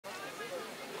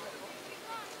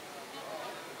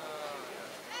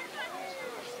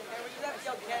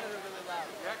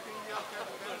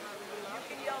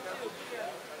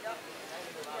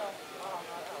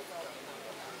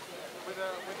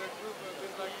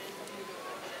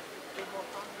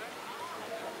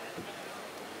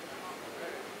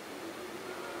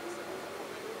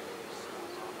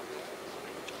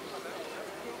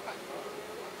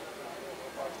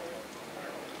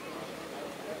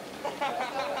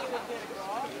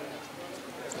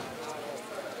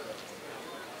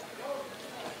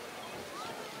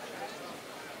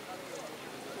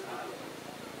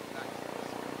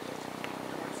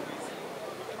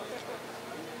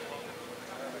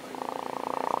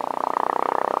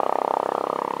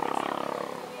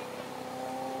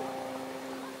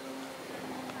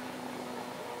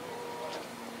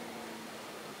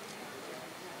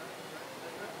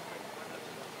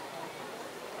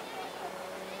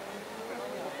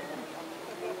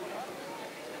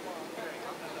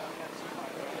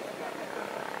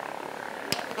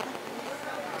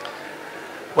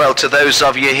Well, to those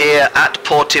of you here at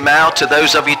Portimao, to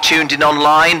those of you tuned in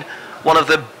online, one of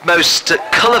the most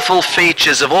colourful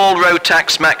features of all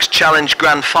Rotax Max Challenge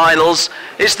Grand Finals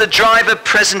is the driver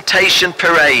presentation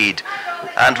parade.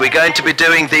 And we're going to be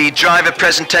doing the driver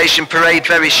presentation parade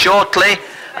very shortly,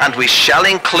 and we shall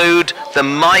include the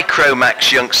Micro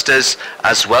Max youngsters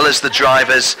as well as the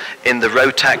drivers in the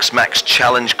Rotax Max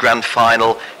Challenge Grand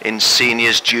Final in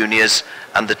seniors, juniors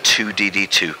and the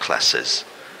 2DD2 classes.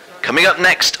 Coming up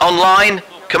next online,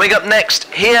 coming up next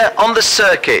here on the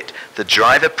circuit, the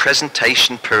driver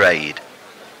presentation parade.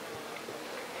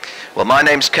 Well, my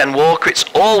name's Ken Walker. It's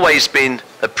always been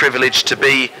a privilege to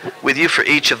be with you for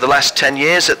each of the last 10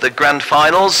 years at the Grand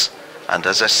Finals. And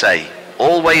as I say,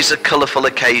 always a colourful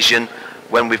occasion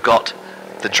when we've got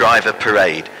the driver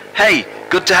parade. Hey,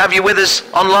 good to have you with us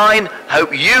online.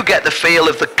 Hope you get the feel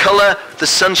of the colour, the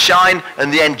sunshine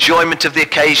and the enjoyment of the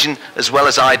occasion as well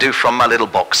as I do from my little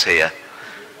box here.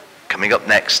 Coming up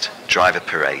next, driver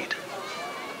parade.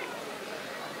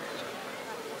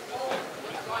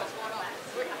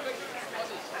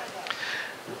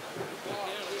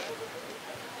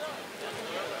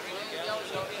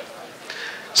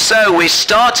 So we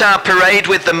start our parade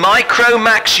with the Micro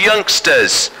Max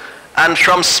youngsters, and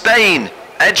from Spain,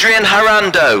 Adrian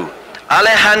Harando,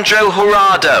 Alejandro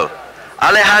Jurado,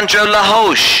 Alejandro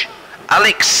Lajoche,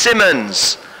 Alex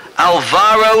Simmons,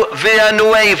 Alvaro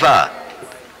Villanueva,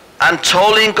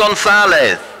 Antolin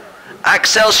Gonzalez,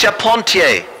 Axel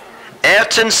Chapontier,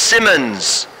 Ayrton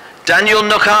Simmons, Daniel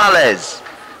Nogales,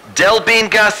 Delbin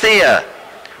Garcia,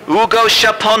 Hugo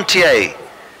Chapontier,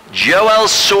 Joel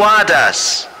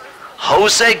Suadas,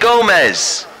 Jose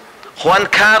Gomez, Juan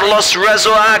Carlos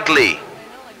Rezoagli,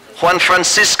 Juan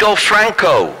Francisco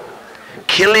Franco,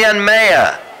 Kilian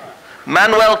Meyer,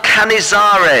 Manuel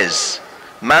Canizares,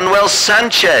 Manuel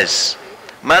Sanchez,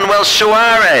 Manuel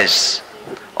Suarez,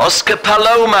 Oscar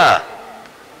Paloma,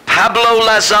 Pablo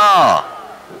Lazar,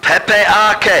 Pepe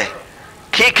Arce,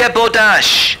 Kike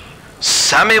Bodash,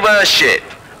 Sammy Worship,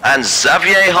 and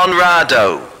Xavier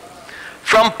Honrado.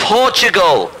 From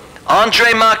Portugal,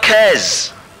 Andre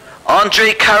Marquez,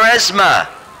 Andre Quaresma,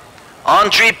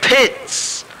 Andre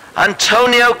Pitts,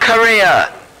 Antonio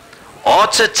Correa,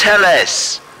 Orta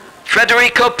Teles,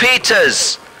 Federico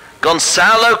Peters,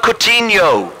 Gonzalo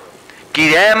Coutinho,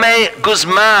 Guilherme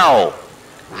Guzmão,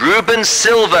 Ruben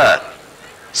Silva,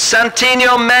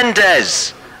 Santino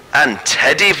Mendes, and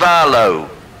Teddy Varlo.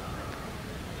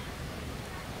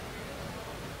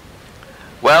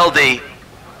 Well, the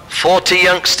 40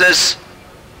 youngsters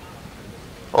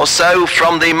or so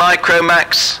from the Micro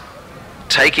Max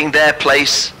taking their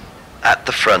place at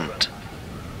the front.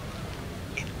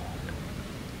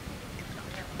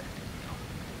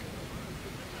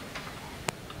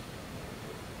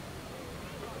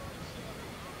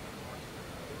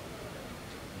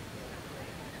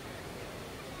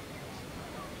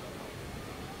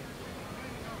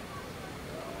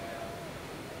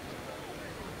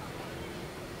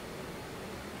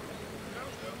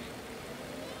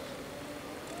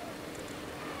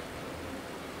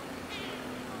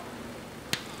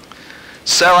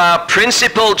 So our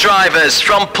principal drivers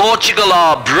from Portugal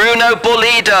are Bruno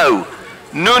Bolido,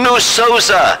 Nuno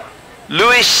Souza,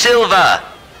 Luis Silva,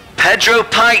 Pedro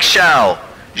Paixão,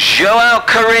 João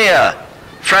Correa,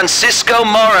 Francisco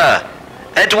Mora,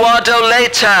 Eduardo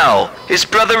Leitão, his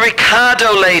brother Ricardo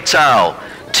Leitão,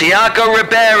 Tiago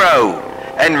Ribeiro,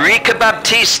 Enrique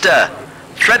Baptista,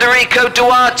 Frederico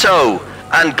Duarto,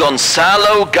 and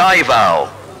Gonçalo Gaival.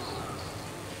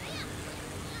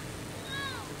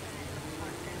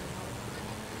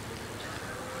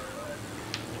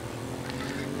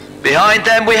 Behind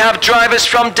them we have drivers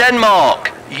from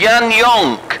Denmark, Jan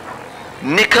Jonk,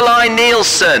 Nikolai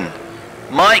Nielsen,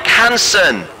 Mike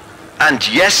Hansen and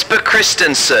Jesper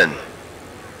Christensen.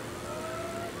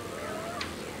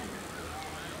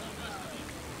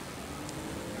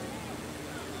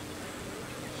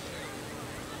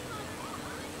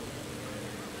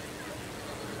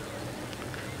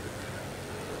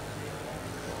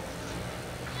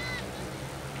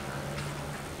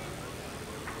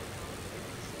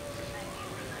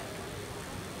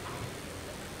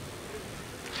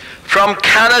 From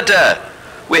Canada,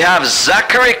 we have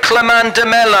Zachary Clement de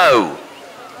Mello,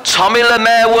 Tommy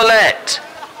Lemaire Willette,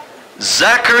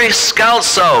 Zachary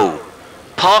Scalzo,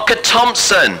 Parker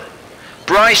Thompson,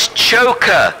 Bryce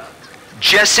Choker,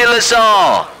 Jesse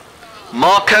Lazar,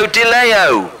 Marco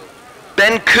DeLeo,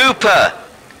 Ben Cooper,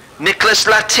 Nicholas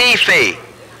Latifi,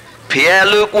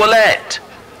 Pierre-Luc Willette,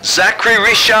 Zachary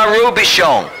Richard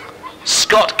Robichon,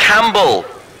 Scott Campbell,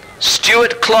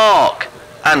 Stuart Clark,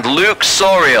 and Luke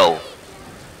Soriel.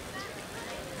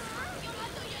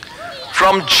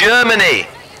 From Germany,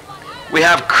 we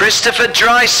have Christopher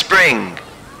Dreispring,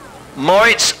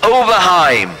 Moritz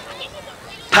Overheim,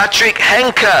 Patrick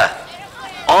Henke,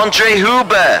 Andre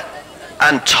Huber,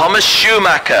 and Thomas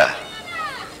Schumacher.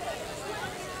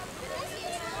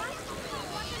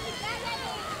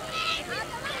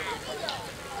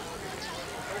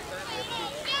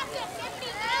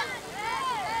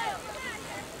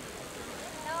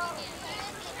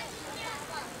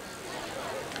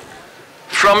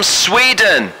 From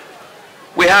Sweden,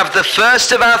 we have the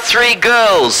first of our three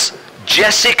girls,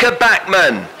 Jessica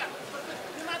Backman.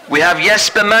 We have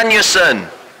Jesper Magnusson,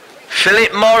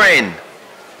 Philip Morin,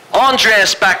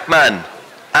 Andreas Backman,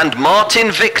 and Martin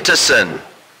Victorson.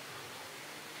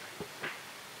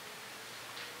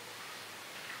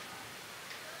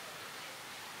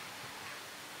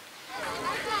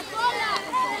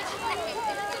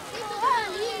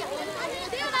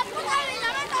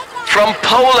 From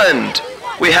Poland,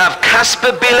 we have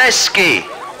Kasper Bileski,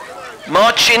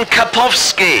 Marcin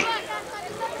Kapowski,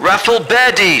 Rafał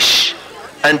Berdish,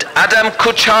 and Adam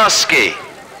Kucharski.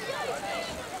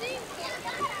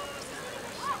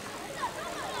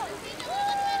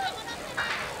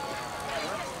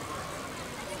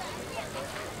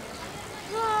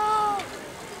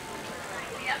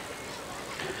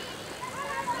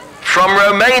 From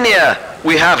Romania,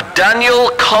 we have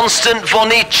Daniel Constant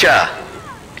Vonica.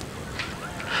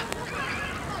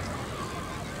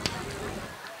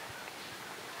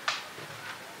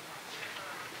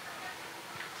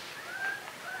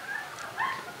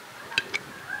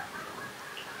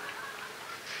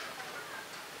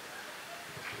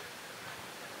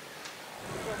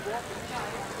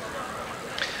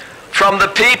 From the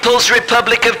People's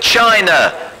Republic of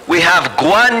China, we have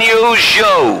Guan Yu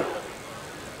Zhou.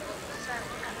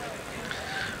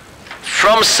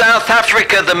 From South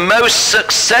Africa, the most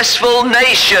successful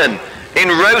nation in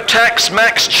Rotax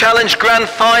Max Challenge Grand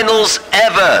Finals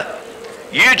ever,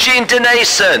 Eugene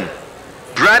Denason,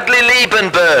 Bradley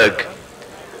Liebenberg,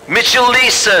 Mitchell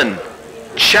Leeson,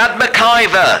 Chad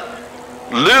McIver,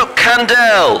 Luke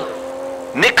Candell,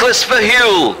 Nicholas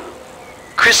Verheul,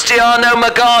 Cristiano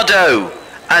Magado,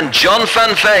 and John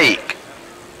van Veek.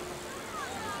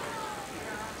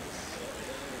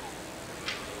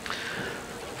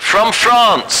 From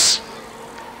France,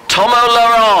 Tomo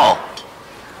Laurent,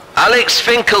 Alex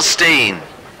Finkelstein,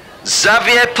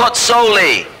 Xavier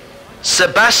Pozzoli,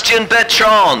 Sébastien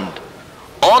Bertrand,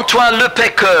 Antoine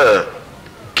Lepecoeur,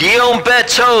 Guillaume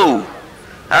Berthaud,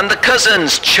 and the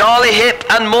cousins Charlie Hip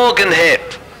and Morgan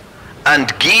Hip, and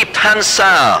Guy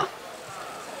Pansard.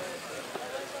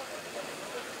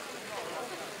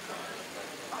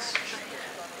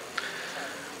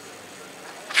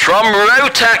 From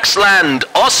Rotax land,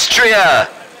 Austria,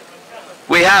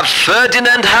 we have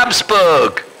Ferdinand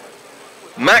Habsburg,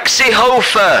 Maxi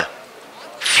Hofer,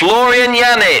 Florian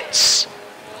Janitz,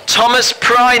 Thomas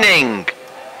Preining,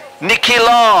 Niki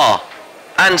Lahr,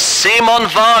 and Simon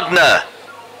Wagner.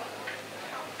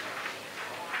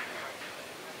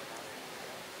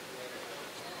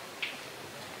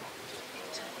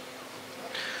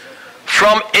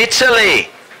 From Italy,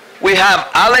 we have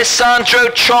Alessandro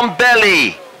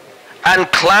Trombelli and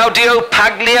Claudio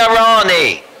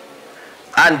Pagliarani,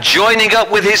 and joining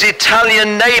up with his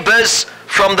Italian neighbors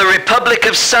from the Republic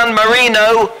of San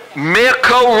Marino,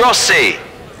 Mirko Rossi.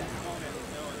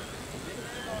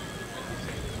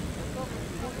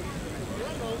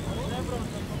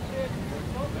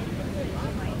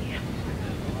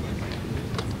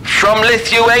 From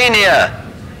Lithuania,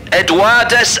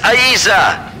 Eduardas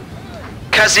Aiza,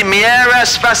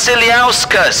 Kazimieras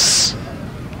Vasiliauskas,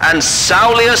 and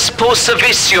Saulius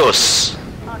Porsavicius.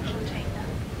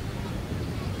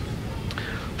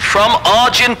 From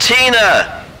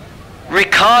Argentina,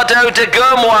 Ricardo de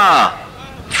Gourmois,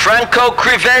 Franco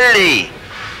Crivelli,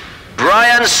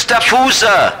 Brian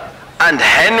Staffusa, and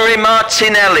Henry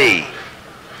Martinelli.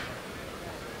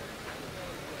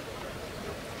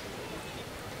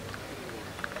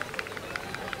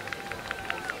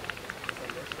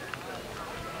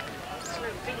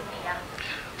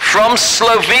 From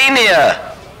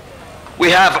Slovenia, we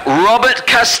have Robert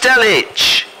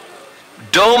Kastelic,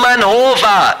 Doman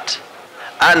Horvat,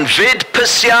 and Vid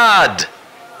Pasiad.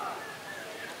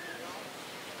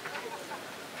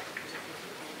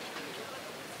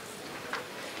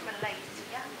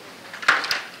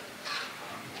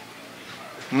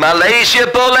 Malaysia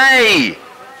Boleh,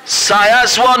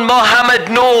 Syazwan Mohammed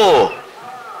Noor,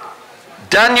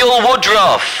 Daniel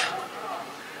Woodruff,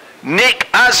 Nick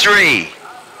Asri,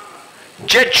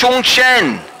 Jechung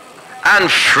Chen,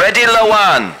 and Freddie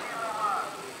Lawan.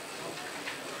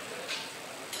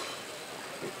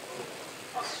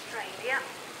 Australia.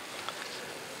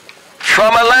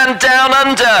 From a land down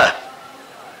under,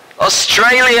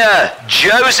 Australia,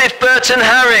 Joseph Burton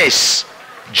Harris,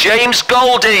 James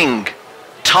Golding,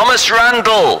 Thomas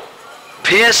Randall,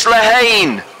 Pierce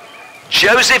Lehane,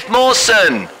 Joseph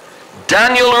Mawson,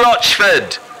 Daniel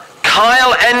Rochford,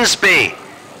 Kyle Ensby,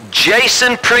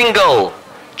 Jason Pringle,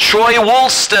 Troy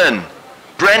Woolston,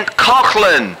 Brent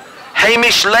Coughlin,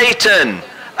 Hamish Layton,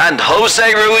 and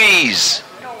Jose Ruiz.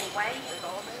 Norway.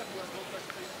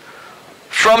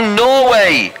 From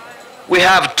Norway, we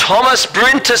have Thomas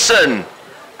Brinterson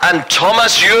and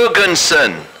Thomas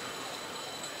Jurgensen.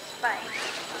 Spain.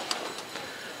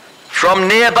 From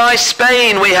nearby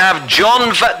Spain, we have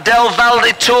John del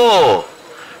Valdetor,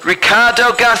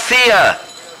 Ricardo Garcia,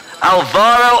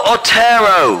 Alvaro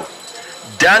Otero,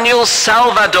 Daniel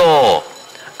Salvador,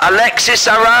 Alexis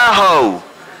Araujo,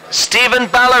 Stephen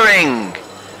Ballering,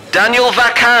 Daniel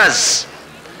Vacaz,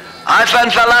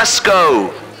 Ivan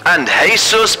Velasco, and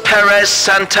Jesus Perez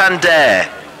Santander.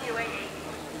 UAE.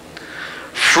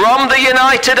 From the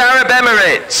United Arab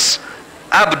Emirates,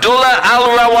 Abdullah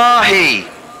Al-Rawahi,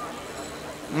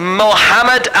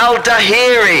 Mohammed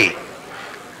Al-Dahiri,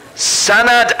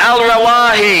 Sanad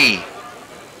Al-Rawahi,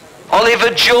 Oliver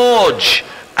George,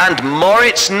 and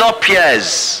Moritz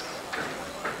Nopiez.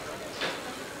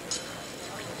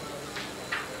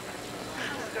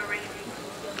 Hungary.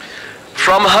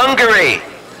 From Hungary,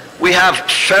 we have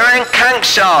Ferenc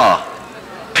Kanksar,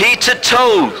 Peter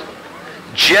Toth,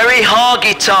 Jerry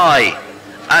Hargitai,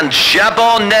 and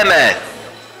Jabon Nemeth.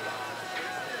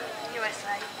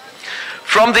 USA.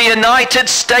 From the United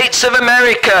States of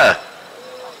America,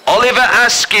 Oliver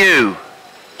Askew,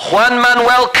 Juan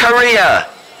Manuel Correa,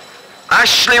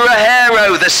 Ashley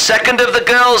Rajero, the second of the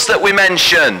girls that we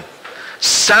mention,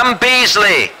 Sam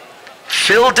Beasley,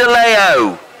 Phil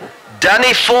DeLeo,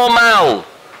 Danny Formal,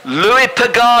 Louis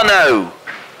Pagano,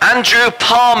 Andrew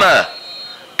Palmer,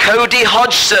 Cody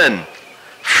Hodgson,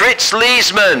 Fritz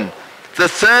Leesman, the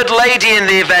third lady in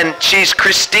the event, she's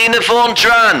Christina Vaughan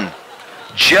Dran,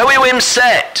 Joey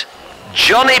Wimsett,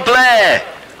 Johnny Blair,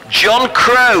 John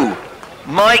Crow,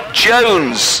 Mike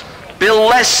Jones, Bill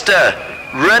Lester,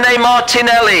 Rene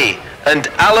Martinelli, and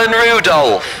Alan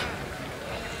Rudolph.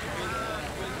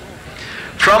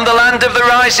 From the land of the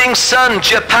rising sun,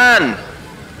 Japan,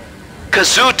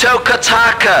 Kazuto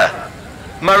Kataka,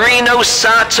 Marino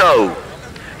Sato,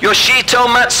 Yoshito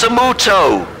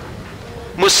Matsumoto,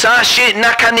 Musashi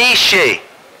Nakanishi,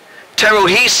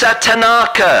 Teruhisa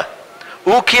Tanaka,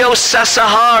 Ukio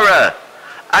Sasahara,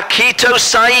 Akito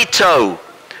Saito,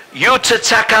 Yuta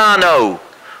Takano,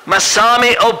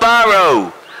 Masami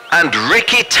Obaro, and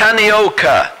Ricky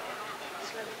Tanioka.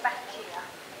 Slovakia.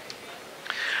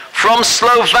 From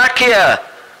Slovakia,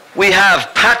 we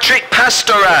have Patrick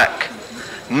Pastorak,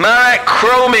 Marek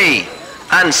Kromi,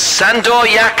 and Sandor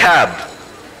Jakab.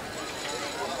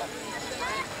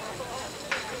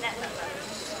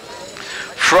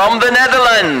 From the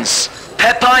Netherlands,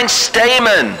 Pepijn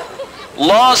Stayman,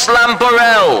 Lars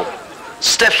Lamborel,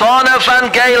 Stefano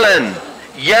van Galen,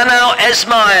 Janau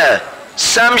Esmeyer,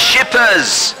 Sam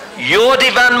Schippers,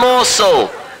 Jordi van Moorsel,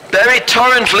 Berry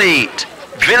Torrenvliet,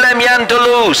 Willem Jan de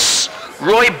Loos,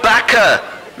 Roy Bakker,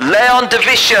 Leon de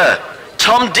Vischer,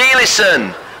 Tom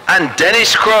Dealison, and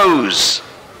Dennis Kroes.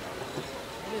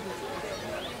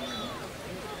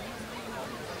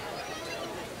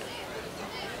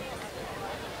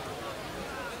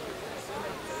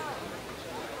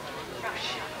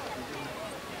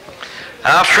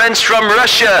 Our friends from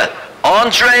Russia,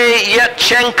 Andrei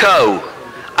Yatchenko,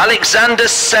 Alexander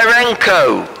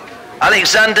Serenko,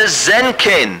 Alexander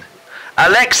Zenkin,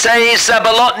 Alexei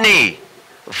Zabolotny,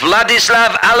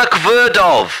 Vladislav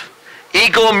Alekverdov,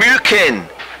 Igor Mukin,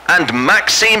 and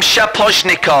Maxim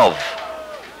Shaposhnikov.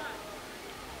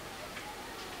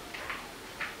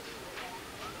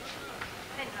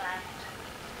 Finland.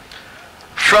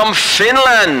 From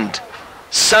Finland,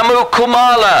 Samu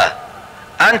Kumala,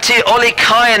 Antti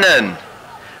Olikainen,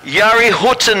 Jari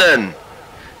Huttunen,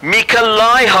 Mika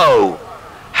Laiho,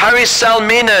 Harry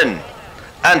Salminen,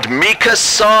 and Mika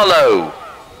Salo.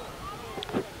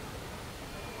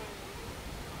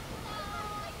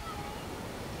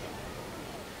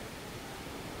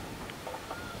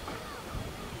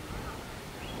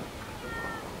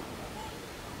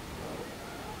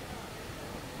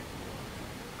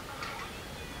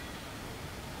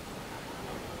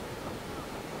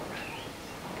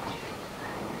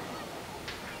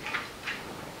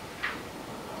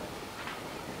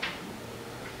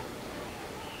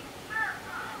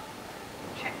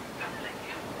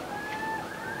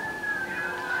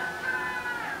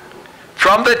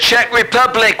 From the Czech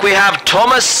Republic, we have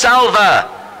Thomas Salva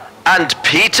and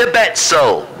Peter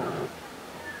Betzel.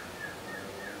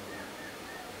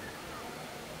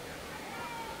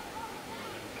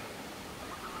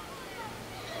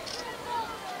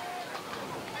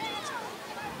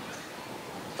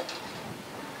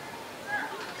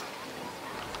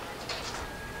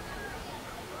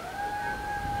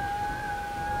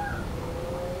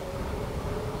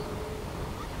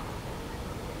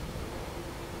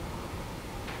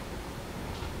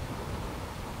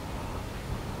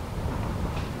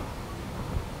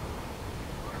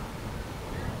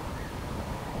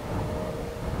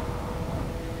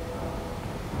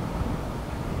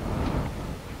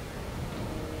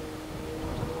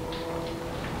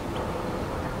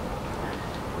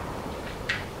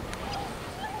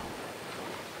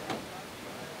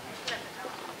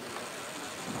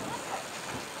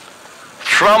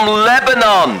 From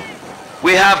Lebanon,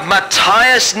 we have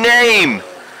Matthias Naim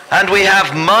and we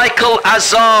have Michael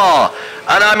Azar.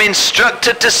 And I'm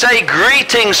instructed to say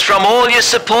greetings from all your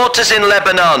supporters in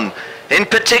Lebanon. In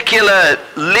particular,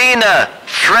 Lena,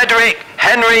 Frederick,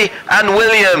 Henry and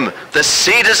William, the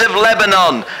Cedars of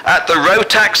Lebanon at the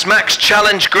Rotax Max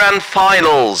Challenge Grand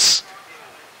Finals.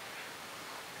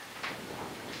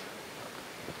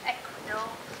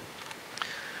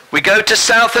 We go to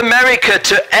South America,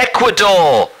 to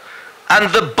Ecuador,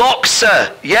 and the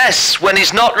boxer, yes, when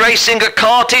he's not racing a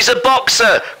kart, he's a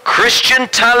boxer, Christian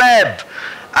Taleb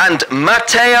and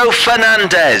Mateo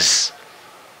Fernandez.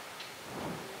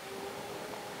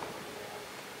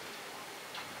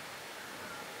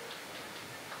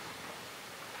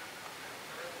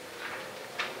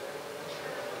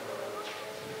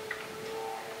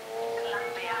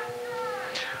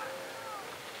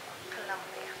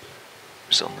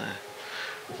 On there.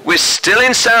 We're still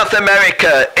in South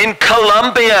America, in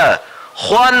Colombia,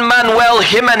 Juan Manuel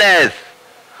Jimenez,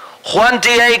 Juan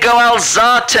Diego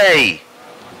Alzate,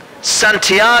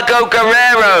 Santiago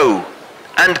Guerrero,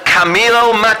 and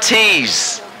Camilo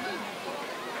Matiz.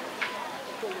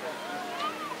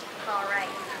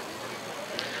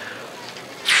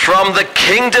 From the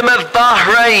Kingdom of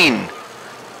Bahrain,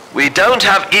 we don't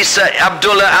have Isa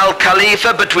Abdullah Al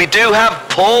Khalifa, but we do have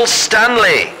Paul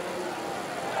Stanley.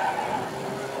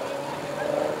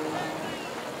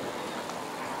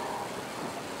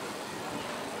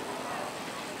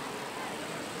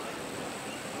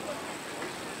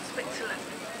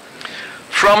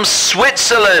 From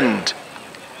Switzerland,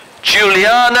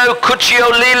 Giuliano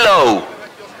Cucciolillo,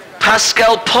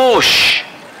 Pascal Porsche,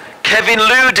 Kevin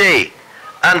Ludi,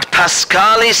 and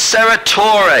Pascali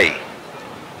Serratore.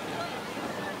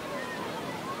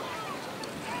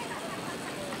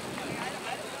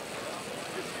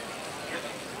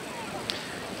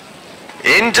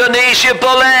 Indonesia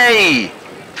Boleh,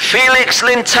 Felix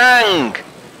Lintang,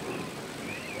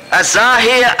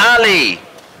 Azahir Ali,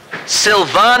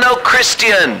 Silvano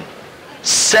Christian,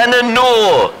 Sena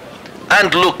Noor,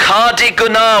 and Lukadi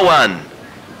Gunawan.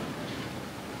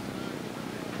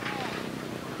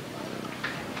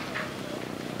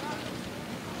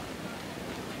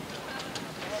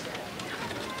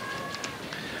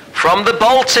 From the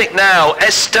Baltic now,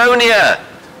 Estonia,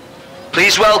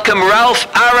 please welcome Ralph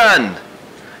Aran,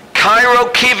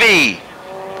 Cairo Kivi,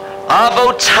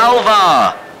 Avo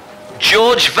Talvar,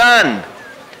 George Van,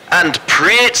 and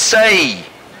Preet Say.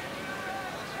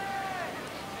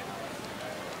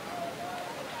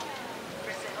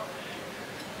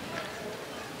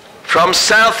 From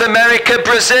South America,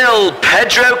 Brazil,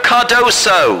 Pedro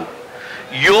Cardoso,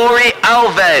 Yuri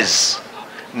Alves,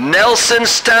 Nelson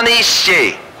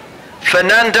Stanishi,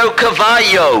 Fernando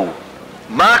Cavallo,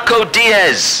 Marco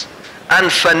Diaz, and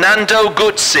Fernando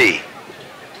Guzzi.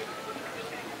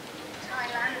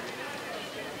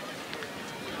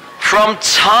 From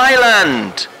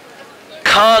Thailand,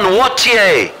 Khan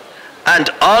Watier and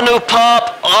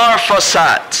Anupap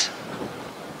Arfosat.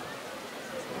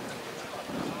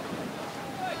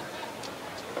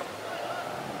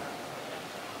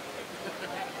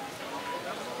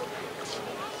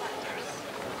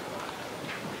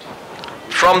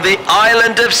 From the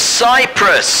island of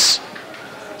Cyprus,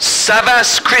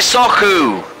 Savas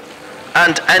Chrysochou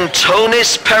and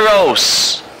Antonis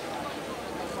Peros.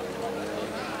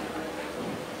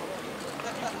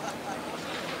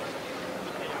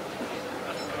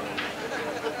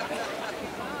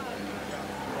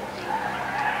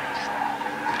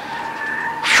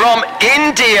 From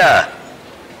India,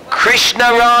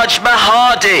 Krishnaraj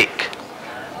Mahardik,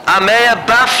 Ameya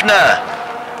Bafna,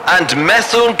 and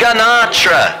Methun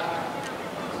Ganatra.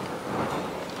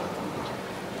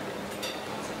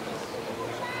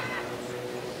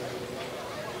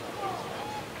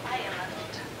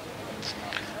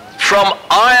 From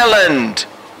Ireland,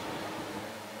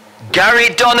 Gary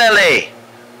Donnelly,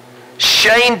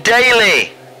 Shane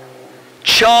Daly,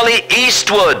 Charlie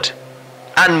Eastwood,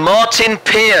 and Martin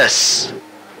Pierce.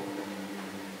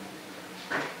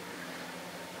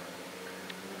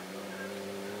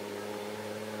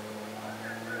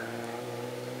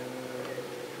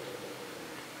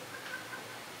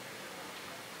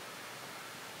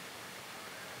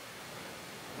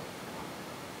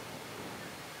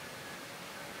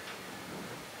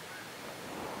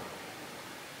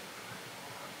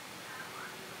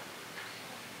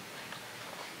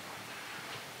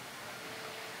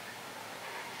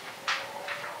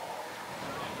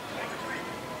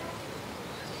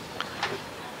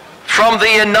 From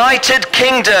the United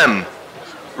Kingdom,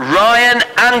 Ryan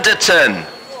Anderton,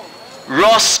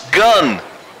 Ross Gunn,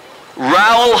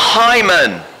 Raoul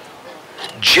Hyman,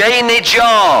 Jay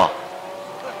Nijar,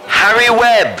 Harry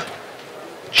Webb,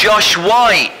 Josh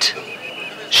White,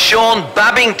 Sean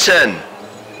Babington,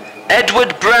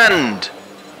 Edward Brand,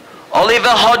 Oliver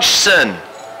Hodgson,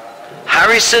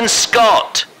 Harrison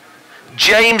Scott,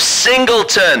 James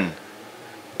Singleton,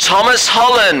 Thomas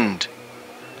Holland,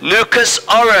 Lucas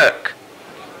Orrock,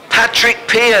 Patrick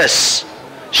Pierce,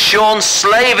 Sean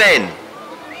Slavin,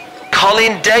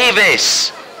 Colin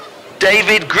Davis,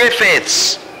 David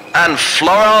Griffiths, and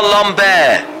Florent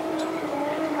Lambert.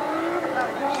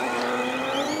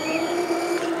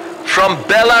 From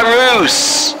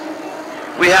Belarus,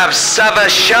 we have Sava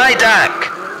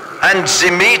Shaidak and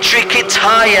Dmitry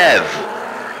Kitayev.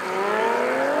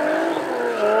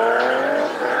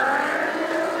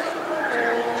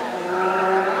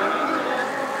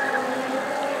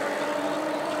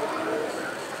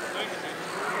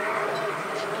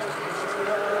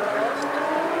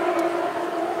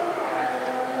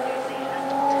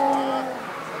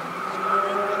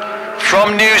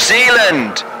 From New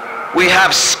Zealand, we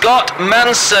have Scott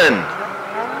Manson,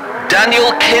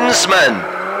 Daniel Kinsman,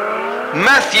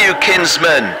 Matthew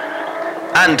Kinsman,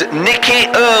 and Nikki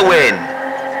Irwin.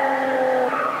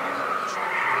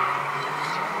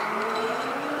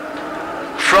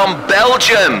 From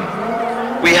Belgium,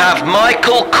 we have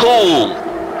Michael Cool,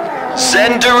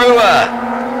 Zendarua,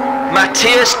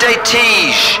 Matthias de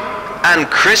Tige, and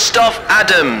Christoph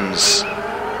Adams.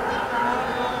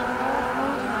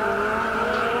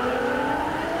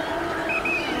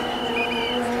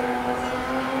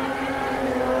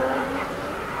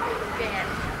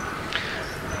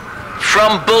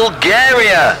 From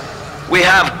Bulgaria, we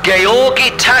have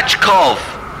Georgy Tachkov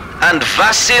and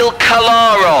Vasil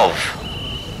Kalarov.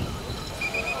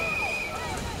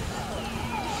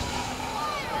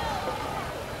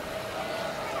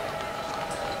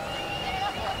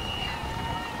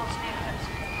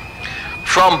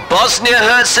 From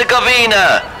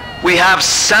Bosnia-Herzegovina, we have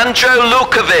Sandro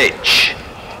Lukovic.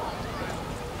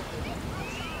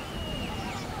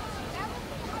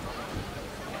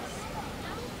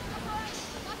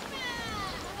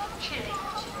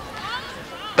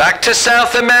 Back to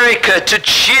South America, to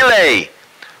Chile,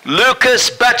 Lucas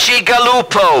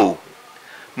Bacigalupo,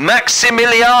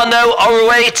 Maximiliano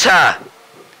Orueta,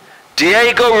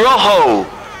 Diego Rojo,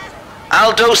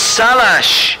 Aldo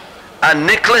Salas, and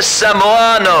Nicolas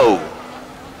Zamorano.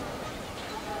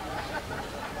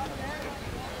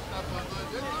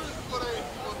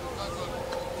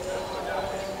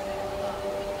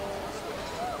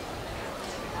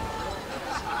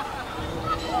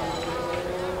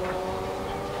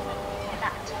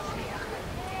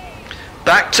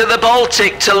 Back to the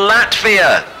Baltic, to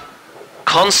Latvia,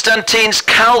 Konstantins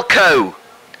Kalko,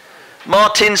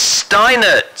 Martin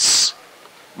Steinertz,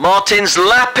 Martins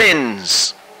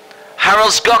Lapins,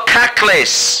 Harold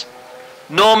Gokaklis,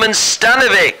 Norman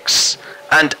Stanovics,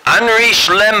 and Heinrich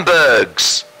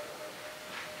Lembergs.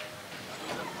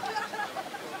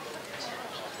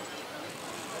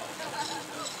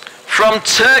 From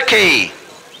Turkey,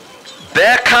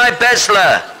 Berkay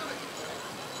Besler,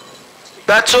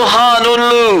 Batuhan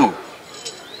Unlu,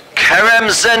 Kerem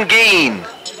Zengin.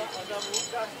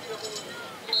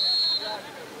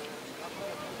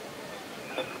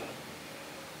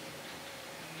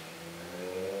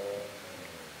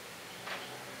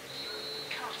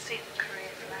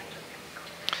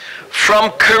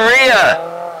 From Korea,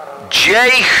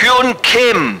 Jae-hyun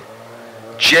Kim.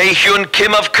 Jae-hyun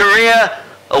Kim of Korea,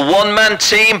 a one-man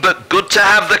team, but good to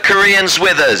have the Koreans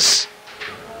with us.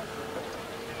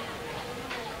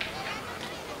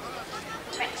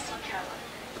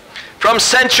 From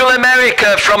Central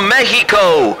America, from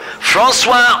Mexico,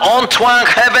 Francois Antoine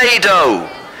Quevedo,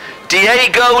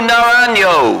 Diego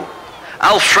Naranjo,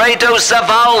 Alfredo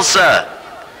Zavalza,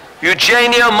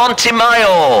 Eugenio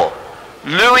Montemayor,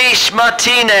 Luis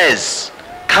Martinez,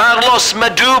 Carlos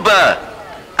Maduba,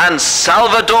 and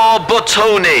Salvador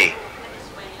Bottoni.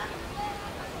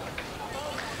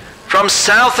 From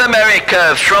South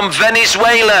America, from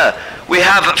Venezuela, we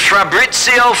have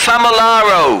Fabrizio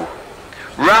Famolaro,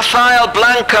 Rafael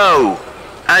Blanco,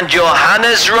 and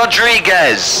Johannes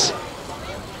Rodriguez.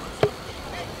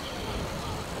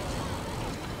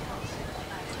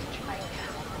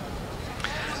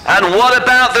 And what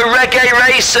about the reggae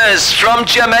racers from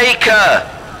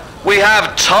Jamaica? We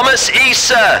have Thomas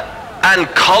Issa and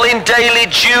Colin Daly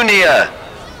Jr.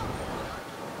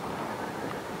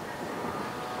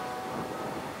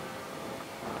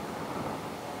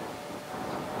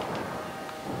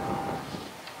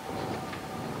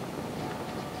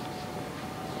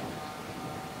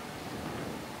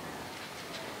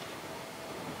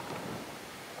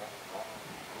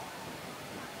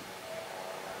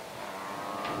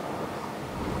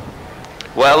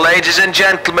 Well, ladies and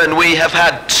gentlemen, we have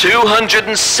had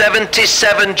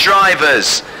 277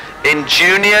 drivers in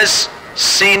juniors,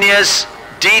 seniors,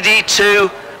 DD2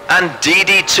 and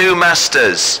DD2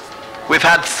 masters. We've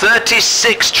had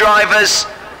 36 drivers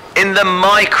in the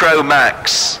Micro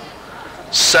Max.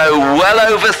 So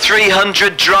well over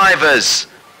 300 drivers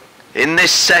in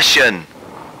this session,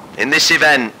 in this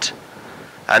event.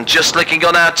 And just looking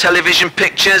on our television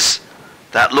pictures,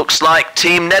 that looks like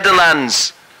Team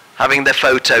Netherlands having their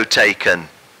photo taken.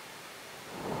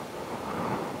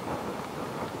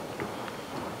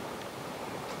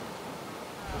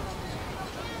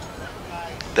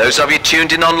 Those of you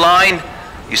tuned in online,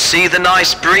 you see the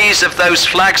nice breeze of those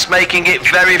flags making it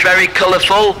very, very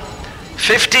colourful.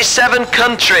 57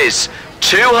 countries,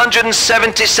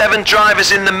 277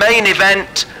 drivers in the main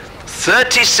event,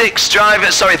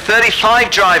 35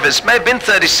 drivers, may have been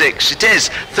 36, it is,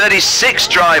 36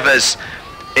 drivers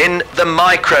in the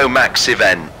Micro Max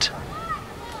event.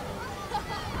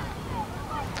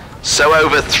 So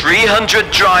over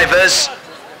 300 drivers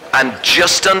and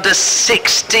just under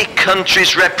 60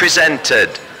 countries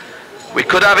represented. We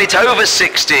could have it over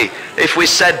 60 if we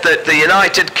said that the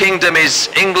United Kingdom is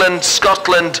England,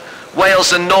 Scotland,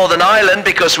 Wales and Northern Ireland,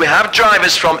 because we have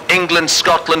drivers from England,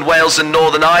 Scotland, Wales and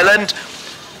Northern Ireland,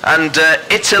 and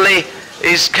Italy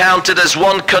is counted as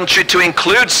one country to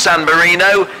include San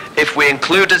Marino. If we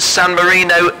included San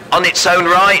Marino on its own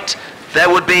right, there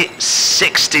would be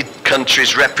 60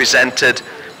 countries represented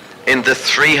in the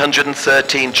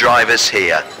 313 drivers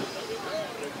here.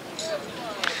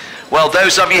 Well,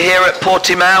 those of you here at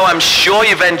Portimao, I'm sure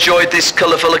you've enjoyed this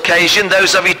colourful occasion.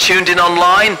 Those of you tuned in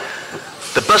online,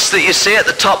 the bus that you see at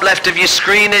the top left of your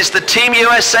screen is the Team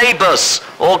USA bus,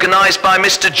 organised by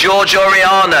Mr. George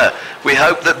Oriana. We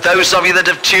hope that those of you that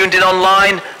have tuned in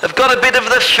online have got a bit of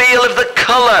the feel of the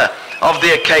colour of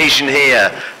the occasion here.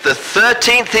 The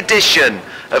 13th edition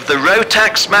of the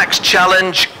Rotax Max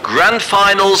Challenge Grand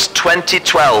Finals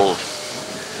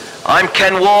 2012. I'm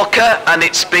Ken Walker, and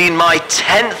it's been my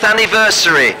 10th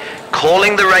anniversary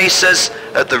calling the racers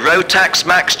at the Rotax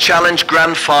Max Challenge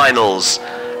Grand Finals.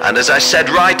 And as I said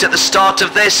right at the start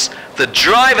of this, the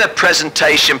driver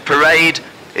presentation parade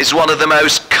is one of the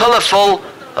most colourful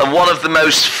and one of the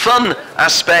most fun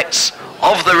aspects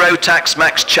of the Rotax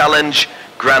Max Challenge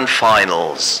Grand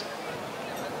Finals.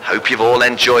 Hope you've all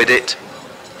enjoyed it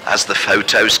as the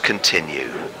photos continue.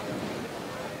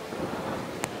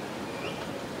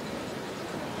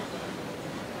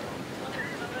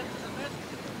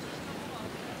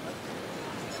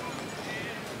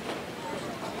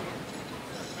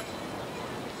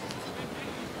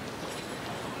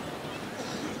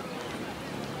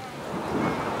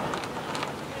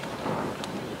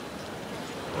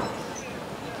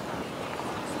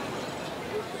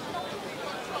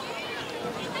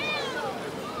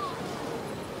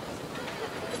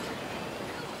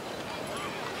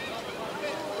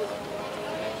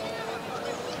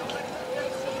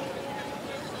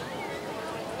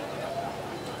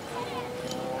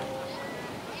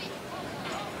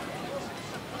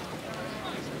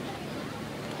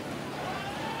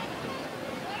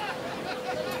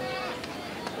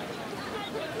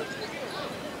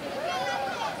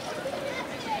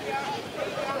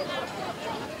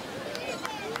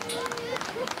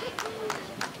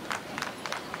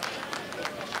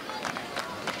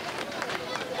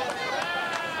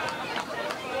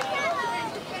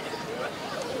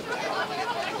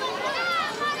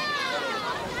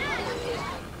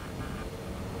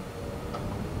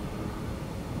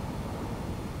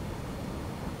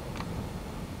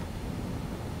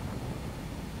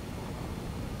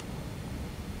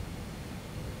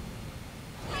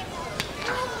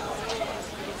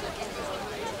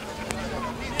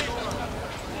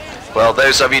 Well,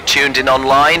 those of you tuned in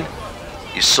online,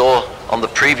 you saw on the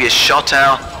previous shot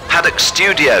our paddock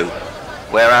studio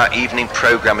where our evening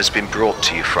program has been brought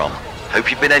to you from. Hope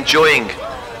you've been enjoying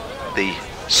the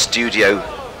studio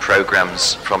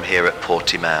programs from here at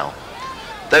Portimao.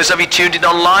 Those of you tuned in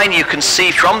online, you can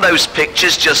see from those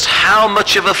pictures just how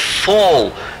much of a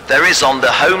fall there is on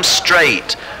the home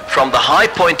straight from the high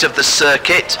point of the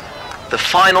circuit, the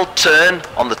final turn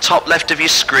on the top left of your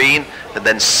screen, and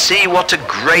then see what a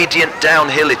gradient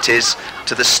downhill it is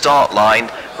to the start line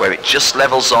where it just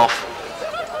levels off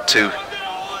to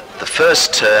the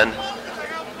first turn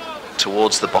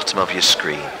towards the bottom of your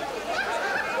screen.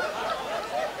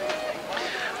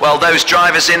 Well, those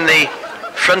drivers in the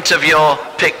front of your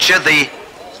picture, the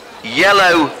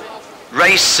yellow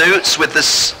race suits with the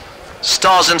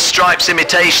stars and stripes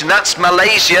imitation, that's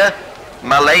Malaysia.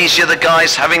 Malaysia, the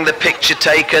guys having the picture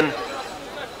taken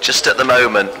just at the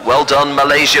moment. Well done,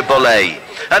 Malaysia Boleh.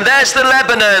 And there's the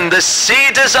Lebanon, the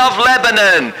Cedars of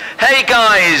Lebanon. Hey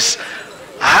guys,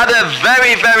 I had a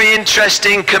very, very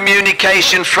interesting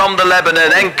communication from the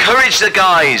Lebanon. Encourage the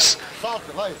guys.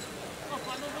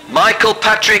 Michael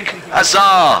Patrick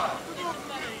Azar.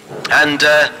 And,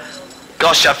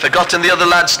 gosh, I've forgotten the other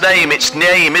lad's name. It's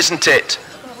Naim, isn't it?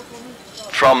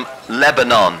 From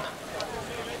Lebanon.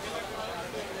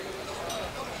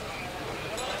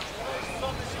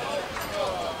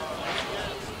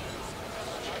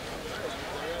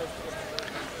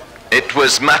 It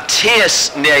was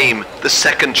Matthias Naim, the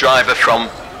second driver from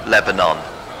Lebanon.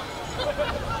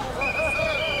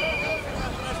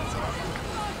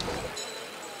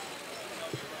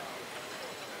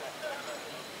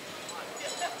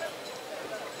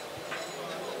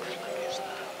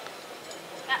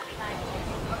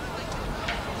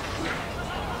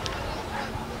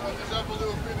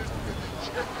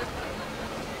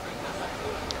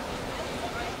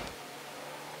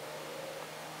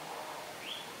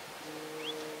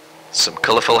 Some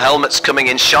colourful helmets coming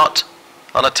in shot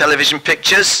on our television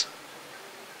pictures.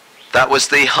 That was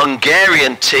the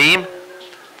Hungarian team.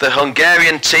 The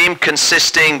Hungarian team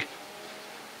consisting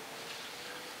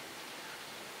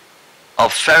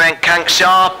of Ferenc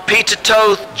Kankshar, Peter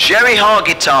Toth, Jerry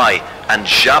Hargitai and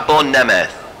Jabon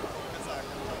Nemeth.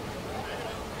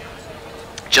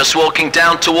 Just walking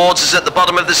down towards us at the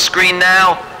bottom of the screen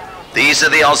now. These are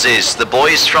the Aussies, the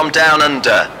boys from down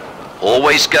under.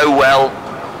 Always go well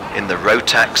in the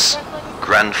Rotax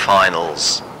Grand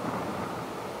Finals.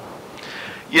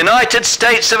 United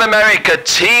States of America,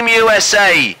 Team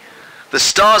USA. The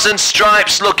stars and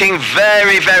stripes looking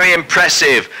very, very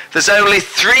impressive. There's only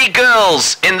 3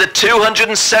 girls in the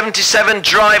 277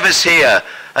 drivers here,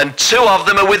 and 2 of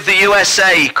them are with the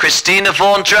USA, Christina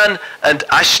Vaundran and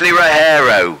Ashley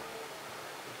Rahero.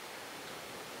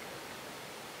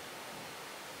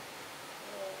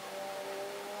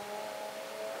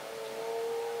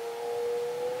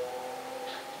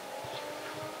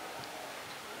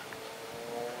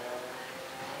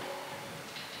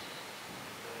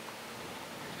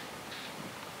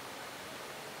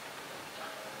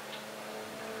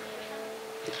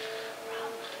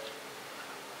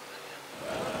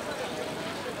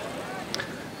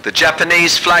 The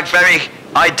Japanese flag, very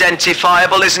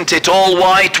identifiable, isn't it? All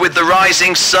white with the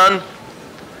rising sun.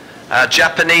 Our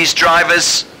Japanese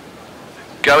drivers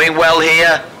going well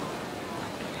here.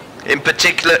 In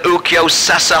particular, Ukyo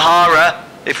Sasahara,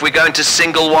 if we're going to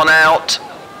single one out.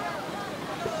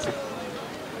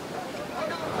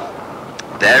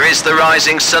 There is the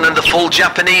rising sun and the full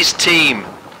Japanese team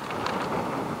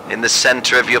in the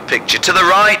center of your picture. To the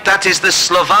right, that is the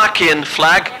Slovakian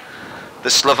flag. The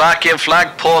Slovakian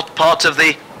flag, part of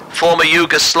the former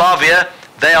Yugoslavia.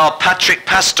 They are Patrick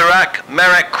Pastorak,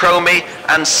 Merek Kromi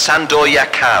and Sandor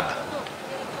Jakab.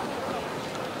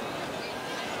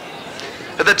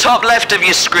 At the top left of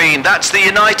your screen, that's the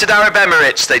United Arab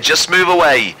Emirates. They just move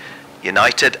away.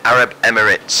 United Arab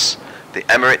Emirates. The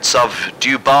Emirates of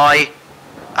Dubai,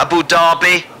 Abu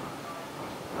Dhabi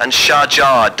and Sharjah.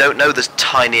 I don't know the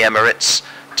tiny Emirates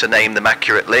to name them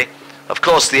accurately. Of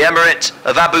course, the Emirate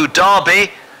of Abu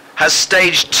Dhabi has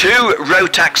staged 2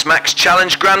 Rotax Max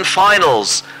Challenge Grand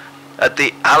Finals at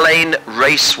the Al Ain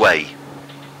Raceway.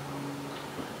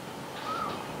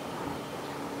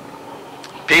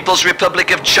 People's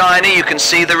Republic of China, you can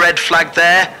see the red flag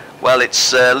there. Well,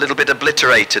 it's a little bit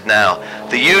obliterated now.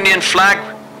 The Union flag,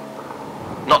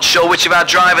 not sure which of our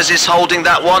drivers is holding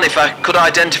that one. If I could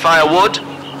identify, I would.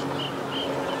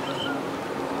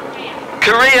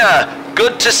 Korea.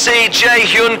 Good to see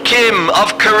Jae-hyun Kim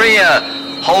of Korea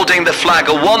holding the flag.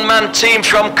 A one-man team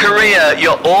from Korea.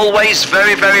 You're always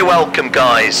very, very welcome,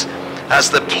 guys. As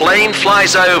the plane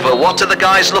flies over, what are the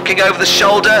guys looking over the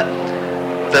shoulder?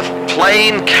 The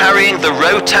plane carrying the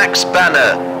Rotax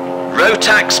banner.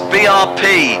 Rotax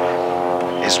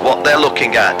BRP is what they're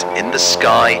looking at in the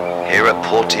sky here at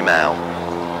Portimao.